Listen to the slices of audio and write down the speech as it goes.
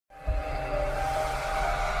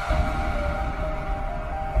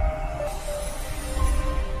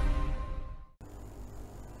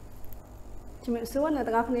ជំរាបសួរអ្នក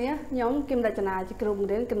ទាំងអស់គ្នាខ្ញុំគឹមរចនាជាគ្រូប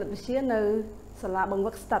ង្រៀនគណិតវិទ្យានៅសាលាបង្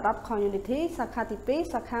វឹក Startup Community សាខាទី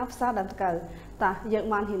2សាខាផ្សារដើមស្កូវតាយើង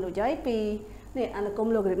បានរៀនរួចហើយពីនេះអនុគម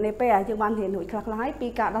លោករៀបនេះពេលយើងបានរៀនរួចខ្លះៗហើយពី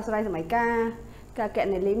ការដោះស្រាយសម័យកាលការកណ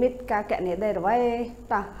នី limit ការកណនី database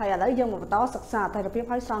តាហើយឥឡូវយើងមកបន្តសិក្សាអត្ថប្រយោជន៍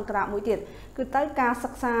ហើយសង្ក្រាបមួយទៀតគឺទៅការសិ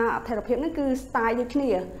ក្សាអត្ថប្រយោជន៍នេះគឺ style ដូចគ្នា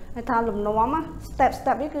ហើយថាលំនាំ step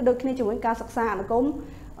នេះគឺដូចគ្នាជាមួយការសិក្សាអនុគម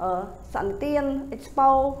សន្និទាន expo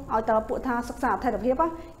ឲ្យតើពួកថាសិក្សាអត្ថប្រយោជ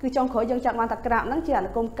ន៍គឺចុងក្រោយយើងចាត់បានថាក្រាបហ្នឹងជាអ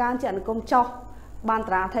នុគមការជាអនុគមចោះបាន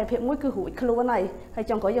តារាអត្ថប្រយោជន៍មួយគឺរួចខ្លួនហើយ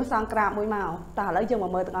ចុងក្រោយយើងសង្ក្រាបមួយមកតើឥឡូវយើងម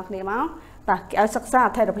កមើលទាំងអស់គ្នាមកតើគេឲ្យសិក្សាអ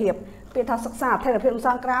ត្ថប្រយោជន៍ពេលថាសិក្សាអត្ថប្រយោជន៍ស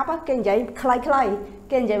ង្ក្រាបគេនិយាយខ្លីៗ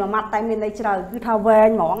គេនិយាយមួយម៉ាត់តែមានន័យជ្រៅគឺថាវែង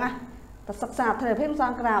ហ្មងណាតែសិក្សាអត្ថប្រយោជន៍ស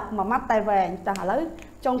ង្ក្រាបមួយម៉ាត់តែវែងតើឥឡូវ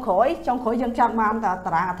ចុងក្រោយយើងចាំបានតា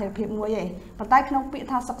រាអត្ថប្រយោជន៍មួយឯងប៉ុន្តែក្នុងពាក្យ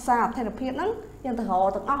ថាសិក្សាអត្ថប្រយោជន៍ហ្នឹងយើងទៅរក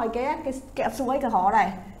ទាំងអស់ឲ្យគេសួរក៏រកដែរ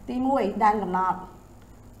ទី1ដែនកំណត់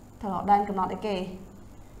ទៅរកដែនកំណត់អីគេ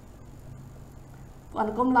អ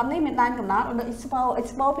នុគមឡំនេះមានដែនកំណត់ដូច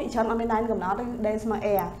expo ពីច្រើនអត់មានដែនកំណត់ទេ D ស្មើ A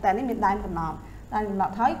តែនេះមានដែនកំណត់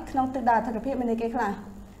ហើយក្នុងទិសដៅអត្ថប្រយោជន៍មានអីគេខ្លះ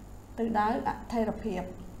ទិសដៅអត្ថប្រយោជន៍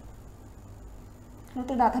ក្នុង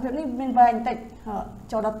ទិសដៅអត្ថប្រយោជន៍នេះមានវែងបន្តិច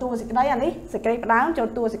ចូលដល់តួសេចក្តីអានេះសេចក្តីផ្ដើមចូល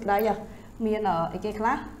តួសេចក្តីមានអីគេខ្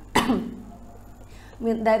លះ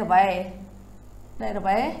មាន database s'(x)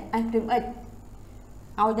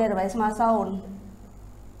 ឲ្យ database ស្មើ0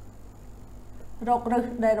រករឹស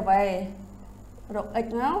database រក x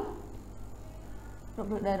មករក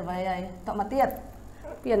រឹស database ហើយតមកទៀត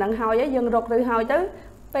ពីអាហ្នឹងហើយយើងរករឹសហើយទៅ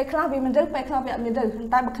ពេលខ្លះវាមានរឹសពេលខ្លះវាអត់មានរឹស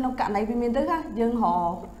តែបើក្នុងករណីវាមានរឹសយើ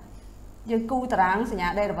ងគូតារាងសញ្ញា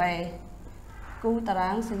database គូតារា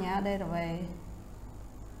ងសញ្ញា database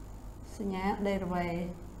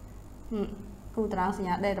គូតារាងសញ្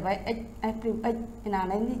ញា database x s'(x) ឯណា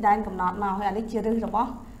នេះដែនកំណត់មកហើយអានេះជារឹសរបស់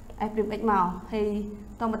s'(x) មកហើយ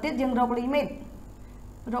តមកទៀតយើងរក limit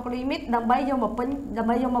ដើម្បីយកមកពេញក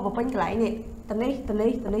ន្លែងនេះទៅនេះហ្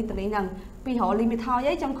នឹងពីរក limit ហើយ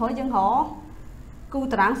ចុងក្រោយយើងរកគូ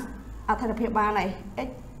តារាងអត្ថប្រយោជន៍បានហើយ x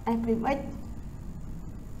s'(x)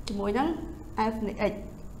 ជាមួយនឹង f'(x) ជា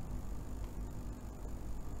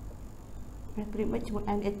មួយ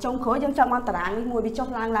f'(x) ចុងក្រោយយើងចង់បានតារាងនេះមួយវាចុះ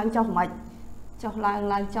ឡើងចុះមិនចុះ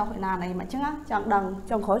ឡើងចុះឯណានេះមិនអញ្ចឹងចង់ដឹង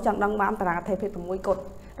ចុងក្រោយចង់ដឹងបានតារាអត្ថប្រយោជន៍6គត់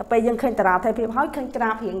ដល់ពេលយើងឃើញតារាអត្ថប្រយោជន៍ហើយឃើញក្រា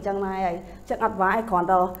បរៀងអញ្ចឹងដែរហើយចឹងអត់វាយគ្រាន់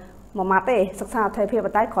តែមួយម៉ាត់ទេសិក្សាអត្ថប្រយោជ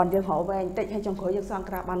ន៍តែគ្រាន់យើងរកវែងបន្តិចហើយចុងក្រោយយើងសង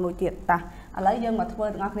ក្រាបបានមួយទៀតតាឥឡូវយើងមកធ្វើ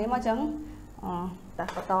ទាំងអស់គ្នាមកអញ្ចឹងតា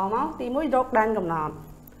បន្តមកទី1រកដែនកំណត់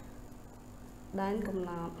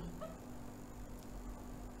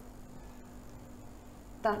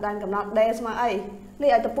តាដែនកំណត់ D ស្មើអីនេះ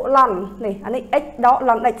ឲ្យទៅពួកឡននេះអានេះ x ដក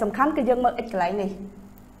ឡន x សំខាន់គឺយើងមើល x កន្លែងនេះ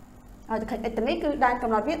ឲ្យទៅឃើញ x ទៅនេះគឺដែនកំ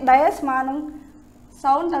ណត់វា D ស្មើនឹង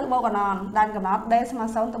0ទៅបូកកណ្ដនដែនកំណត់ D ស្មើ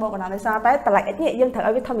0ទៅបូកកណ្ដនដោយសារតែតម្លៃ x នេះយើងត្រូវ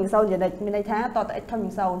ឲ្យវាធំជាង0យ៉ាងនេះមានន័យថាតទៅ x ធំជា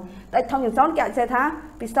ង0តែ x ធំជាង0គេអាចសេថា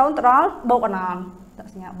ពី0ទៅដល់បូកកណ្ដនដា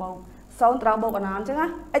ក់សញ្ញាបូក0ទៅដល់បូកកណ្ដនអញ្ចឹងណា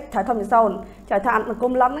x ត្រូវធំជាង0ចៅថាអនុគ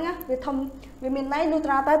មឡំហ្នឹងវាធំវាមានន័យលុះ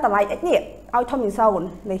ត្រាតែតម្លៃ x នេះឲ្យធំជាង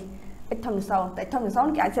0នេះ x ធំជាង0តែ x ធំជាង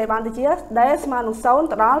0គេអាចសេបានទៅជា D ស្មើនឹង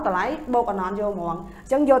0ទៅដល់តម្លៃបូកកណ្ដនយកហ្មងអ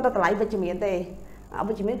ញ្ចឹងយកទៅតម្លៃវិជ្ជមានទេអ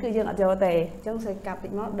វិជ្ជមានគឺយើងអត់យកទេអញ្ចឹងសេកាប់តិ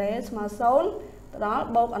ចមក D ស្មើ0ទៅដល់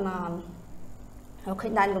បូកអណនហើយឃើ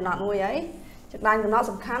ញដែនកំណត់មួយហើយចឹងដែនកំណត់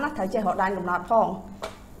សំខាន់ណាស់ត្រូវចេះរកដែនកំណត់ផង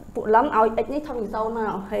ពួកឡំឲ្យ x នេះធំជាង0ម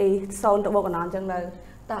កហើយ0ទៅបូកអណនចឹងនៅ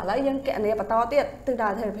តែឥឡូវយើងកណនីបន្តទៀតទិសដៅ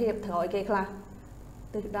អត្ថប្រយោជន៍ត្រូវឲ្យគេខ្លះ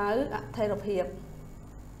ទិសដៅអត្ថប្រយោជន៍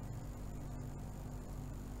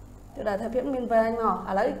ទិសដៅអត្ថប្រយោជន៍មានវែងមក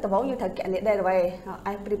ឥឡូវដំបូងយើងត្រូវកណនី database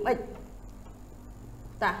s'(x)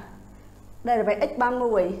 តា database x បាន1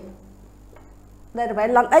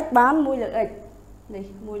 database ln x បាន1លើ x នេះ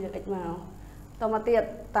1លើ x មកតមកទៀត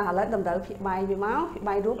តាឥឡូវតម្រូវភាគបែងវាមកភាគ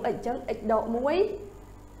បែងរួម x អញ្ចឹង x ដក1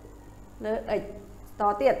លើ x ត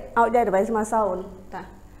ទៀតឲ្យ database ស្មើ0តា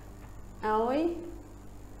ឲ្យ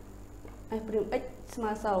s'(x) ស្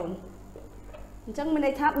មើ0អញ្ចឹងមាន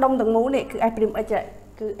ន័យថាដុំទាំងមូលនេះគឺ s'(x)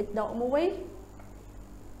 គឺ x ដក1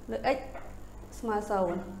លើ x ស្មើ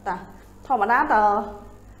0តាធម្មតាត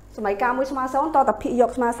សម័យកាលមួយស្មើ0តតែភាគយ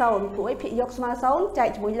កស្មើ0ព្រោះឯភាគយកស្មើ0ចែក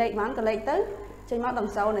ជាមួយលេខបានក៏លេខទៅចេញមកដល់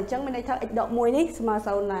0អញ្ចឹងមានន័យថា x ដក1នេះស្មើ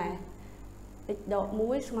0ដែរ x ដក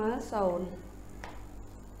1ស្មើ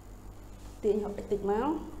0ទាញហក x តិចមក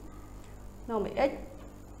នោះមួយ x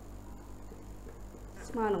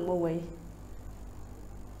ស្មើនឹង1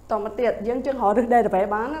តមកទៀតយើងជើងរករឹស database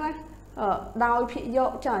បានណាដោយភាគយ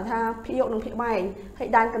កចាថាភាគយកនិងភាគបែងហើយ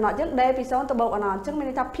ដែនកំណត់យើង D ពី0ទៅបូកអណអញ្ចឹងមាន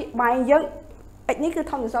ន័យថាភាគបែងយើង x នេះគឺ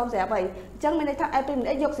ធំជាង0ស្រាប់ហើយអញ្ចឹងមានន័យថា f'(x)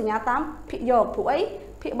 យកសញ្ញាតាមភាគយកព្រោះអី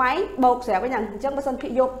ភាគបែងបូកស្រាប់ហ្នឹងអញ្ចឹងបើសិនភា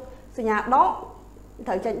គយក សញ្ញាដក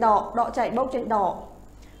ត្រូវចេញដកដកចែកបូកចេញដក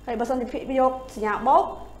ហើយបើសិនជាភាគយកសញ្ញាបូក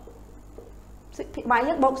ភាគបាយ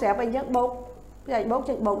យើងបូកស្រាប់ហើយយើងបូកចែកបូក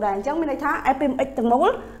ចេញបូកដែរអញ្ចឹងមានន័យថា f' x ទាំងមូល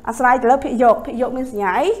អាស្រ័យទៅលើភាគយកមានសញ្ញា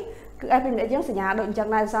អីគឺ f' x យើងសញ្ញាដូចអញ្ចឹង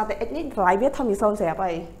ដែរដោយសារតែ x នេះតម្លៃវាធំជា0ស្រាប់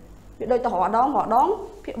ហើយវាដូចទៅរដង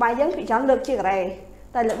ភាគបាយយើងភាគច្រើនលើកជាការ៉េ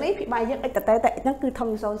តែលើកនេះភាគបាយយើង x តែ x ហ្នឹងគឺធំ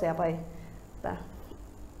ជា0ស្រាប់ហើយតា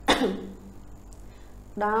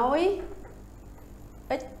ដោយ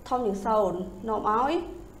x ធំជា0នាំឲ្យ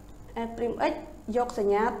f'(x) យកស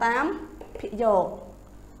ញ្ញាតាមភាគយក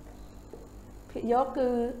គឺ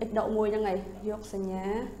x ដក1ហ្នឹងហើយយកសញ្ញា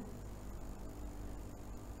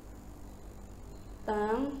តា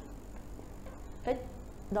ម x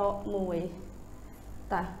ដក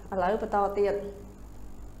1តាឥឡូវបន្តទៀត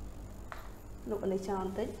លុបអានេះចោលប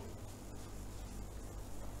ន្តិច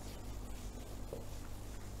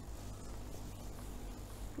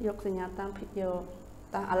យកសញ្ញាតាមភាគយក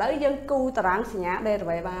តាឥឡូវយើងគូតារាងសញ្ញា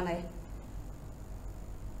derivative បានហើយ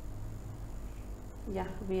យ៉ា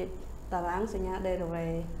វាតារាងសញ្ញា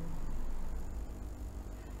derivative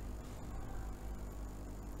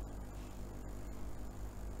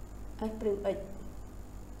f'(x)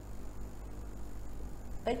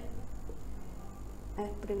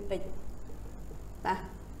 f'(x) តា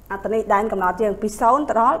អាតនេះដែនកំណត់ជាងពី0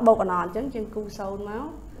ទៅដល់បូកអណអញ្ចឹងយើងគូ0មក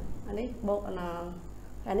អានេះបូកអណ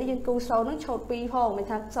ហើយនេះយើងគូ0ហ្នឹងឆូត2ផងមិន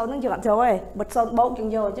ថា0ហ្នឹងយើងអត់ចូលទេបិទ0បូកយើង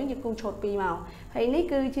យកអញ្ចឹងយើងគូឆូត2មកហើយនេះ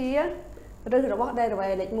គឺជារឹសរបស់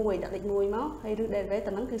derivative លេខ1ដាក់លេខ1មកហើយរឹស derivative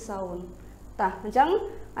ទៅហ្នឹងគឺ0តាអញ្ចឹង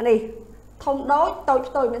អានេះធំដូចតូច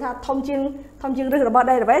ផ្ទុយមានថាធំជាងរឹសរបស់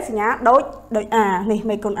derivative សញ្ញាដូច a នេះ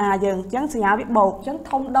មេគុណ a យើងអញ្ចឹងសញ្ញាវាបូកអញ្ចឹង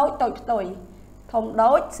ធំដូចតូចផ្ទុយធំ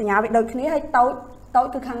ដូចសញ្ញាវាដូចគ្នាហើយតូច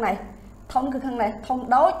គឺខាងនេះធំគឺខាងនេះធំ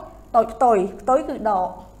ដូចតូចផ្ទុយគឺដក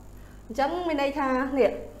អញ្ចឹងមានន័យថានេះ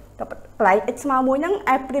កន្លែង x ស្មើ1ហ្នឹង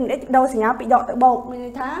f'(x) ដូរសញ្ញាពីដកទៅបូកមានន័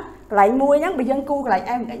យថាកន្លែង1ហ្នឹងបើយើងគូកន្លែង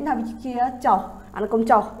f'(x) ថាវាជាចុះអានេះកុំ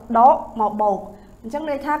ចុះដកមកបូកអញ្ចឹង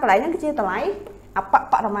ន័យថាកន្លែងហ្នឹងគឺជាតម្លៃអប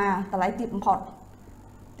បរមាតម្លៃទាបបំផុត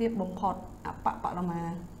អបបរមា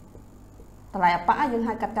តម្លៃអបយើង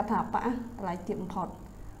ហៅកាត់ថាអបតម្លៃទាបបំផុត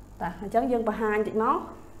តាអញ្ចឹងយើងបង្ហាញតិចមក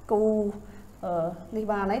គូនេះ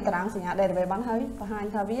បានហើយតារាងសញ្ញា derivative បានហើយបង្ហាញ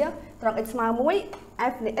ថាវាត្រង់ x ស្មើ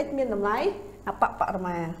1 f'(x) មានតម្លៃអបបរ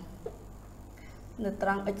មានៅត្រ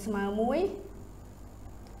ង់ x ស្មើ1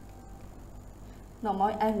នាំឲ្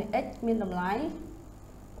យ f'(x) មានតម្លៃ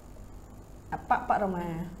អបបរមា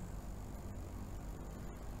ត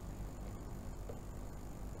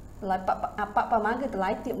ម្លៃអបបរមាគឺតម្លៃ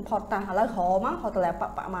ទាបបំផុតតាឥឡូវរតម្លៃអប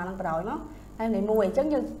បរមានឹងក្រោយមកហើយនៃ1អញ្ចឹង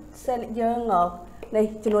យើងនេះ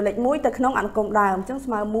ចំនួនលេខ1ទៅក្នុងអនុគមដើមអញ្ចឹង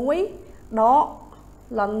ស្មើ1ដក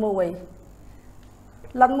លន1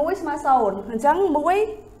ស្មើ0អញ្ចឹង1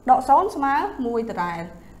ដក0ស្មើ1ដដែល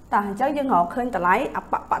តាអញ្ចឹងយើងរកឃើញតម្លៃអ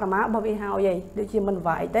បបរមារបស់វាហើយដូចជាមិន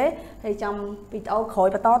វាយទេហើយចាំវីដេអូក្រោយ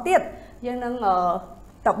បន្តទៀតយើងនឹង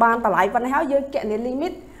ទៅបានតម្លៃប៉ុណ្ណេះហើយយើងគណនា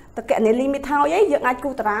limit តកណនី limit ហើយយើងអាច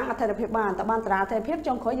គូតារាងអត្ថនភាពបានតបានតារាងអត្ថនភាព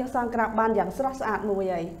ចុងក្រោយយើងសង្ក្រាបបានយ៉ាងស្រស់ស្អាតមួយ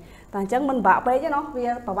ហើយតែអញ្ចឹងមិនបាក់ពេកទេណោះវា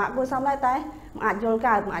ពិបាកគួរសមដែរតែមិនអាចយល់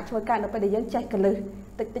កើតមិនអាចជួយកើតនៅពេលដែលយើងចេះកលឹះ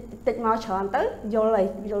តិចមកច្រើនទៅយ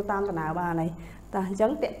ល់តាមដំណើរបានហើយតែអញ្ចឹ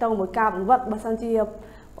ងតកតងមួយការបង្វឹកបើសិនជាប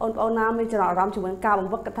ងប្អូនណាមានចំណាប់អារម្មណ៍ជាមួយការប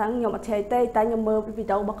ង្វឹកកថាខ្ញុំអត់ឆេទេតែខ្ញុំមើលវី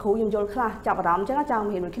ដេអូរបស់គ្រូខ្ញុំយល់ខ្លះចាប់អារម្មណ៍អញ្ចឹងចង់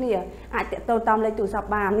រៀនមួយគ្នាអាចតកតងតាមលេខទូរស័ព្ទ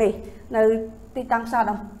បាននេះនៅទីតាំងផ្សារ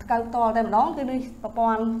ដំកៅតលតែម្ដងគឺនេះប្រព័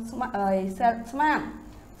ន្ធ Smart 086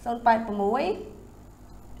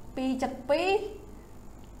 272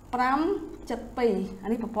 572អា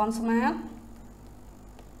នេះប្រព័ន្ធ Smart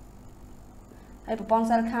ហើយប្រព័ន្ធ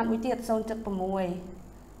Cellcard មួយទៀត076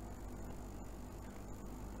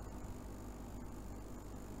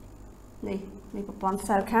នេះប្រព័ន្ធ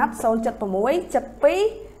Cellcard 076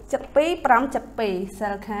 72 572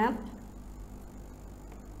 Cellcard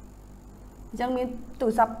អញ្ចឹងមានទូ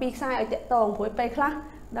រស័ព្ទ2ខ្សែឲ្យតាក់ទងព្រោះពេលខ្លះ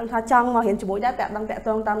ដឹងថាចង់មករៀនជាមួយដែរតែដឹងតាក់ទ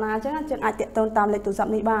ងតាមណាអញ្ចឹងយើងអាចតាក់ទងតាមលេខទូរស័ព្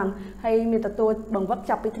ទនេះបានហើយមានទទួលបង្វឹក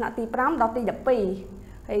ចាប់ពីថ្នាក់ទី5ដល់ទី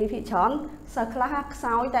12ហើយភាគច្រើនសិស្សខ្លះខ្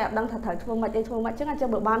សោយតែអត់ដឹងថាត្រូវធ្វើម៉េចអីធ្វើម៉េចអញ្ចឹងអញ្ចឹង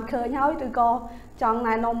បើបានឃើញហើយឬក៏ចង់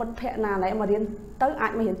ណែនាំមិត្តភ័ក្តិណាណែមករៀនទៅអា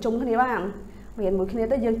ចមករៀនជុំគ្នាបានរៀនមួយគ្នា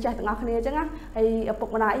ទៅយើងចេះទាំងអស់គ្នាអញ្ចឹងណាហើយឪពុក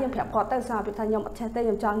ម្ដាយយើងប្រាប់គាត់ទៅសារពីថាខ្ញុំអត់ចេះទេខ្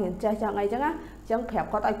ញុំចង់រៀនចេះចង់អីអញ្ចឹងណាអញ្ចឹងប្រាប់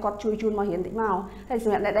គាត់ឲ្យគាត់ជួយជូនមករៀនតិចមកហើយស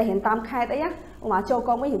ម្រាប់អ្នកដែលរៀនតាមខេត្តអីណាឧមាចូលក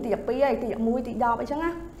ងវិញរៀនទី12ហើយទី1ទី10អីចឹង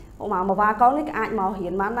ណាឧមាមកវ៉ាកងនេះក៏អាចមករៀ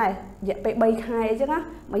នបានដែររយៈពេល3ខែអីចឹងណា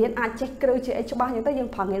មករៀនអាចចេះគ្រឹះជាអីច្បាស់អញ្ចឹងទៅយើង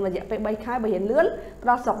ប្រឹងរៀនរយៈពេល3ខែបើរៀនលឿនដ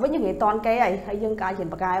ល់ស្រុកវិញយើងរៀនតនគេហើយយើងក៏អាចរៀន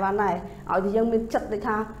បកកាយបានដែរឲ្យតែយើងមានចិត្តដូច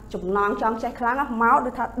ថាចំណងចង់ចេះខ្លាំងណាស់មកដូ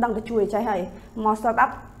ចថាដឹងតែជួយចេះហើយមក start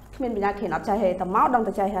up ក្ មានបញ្ញាគេអត់ចេះហេតែមកដឹង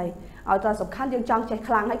តែចេះហើយឲ្យតែសំខាន់យើងចង់ចេះ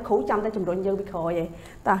ខ្លាំងហើយគ្រូចាំតែជំរុញយើងពីក្រោយឯង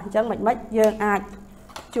តោះអញ្ចឹងមិនយើងអាច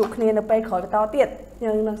ជួបគ្នានៅពេលក្រោយបន្តទៀត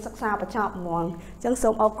យើងនឹងសិក្សាបញ្ចប់ហ្មងអញ្ចឹងសូ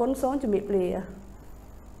មអរគុណសូមជម្រាបលា